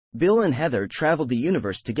Bill and Heather traveled the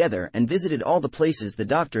universe together and visited all the places the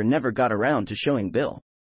Doctor never got around to showing Bill.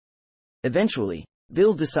 Eventually,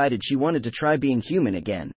 Bill decided she wanted to try being human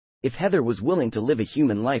again, if Heather was willing to live a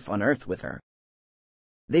human life on Earth with her.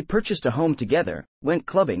 They purchased a home together, went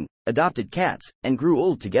clubbing, adopted cats, and grew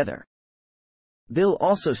old together. Bill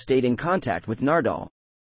also stayed in contact with Nardole.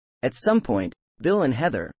 At some point, Bill and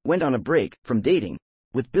Heather went on a break from dating,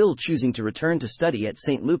 with Bill choosing to return to study at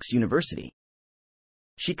St. Luke's University.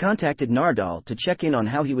 She contacted Nardole to check in on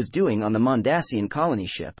how he was doing on the Mondasian colony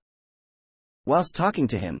ship. Whilst talking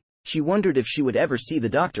to him, she wondered if she would ever see the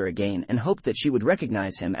Doctor again and hoped that she would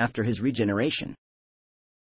recognize him after his regeneration.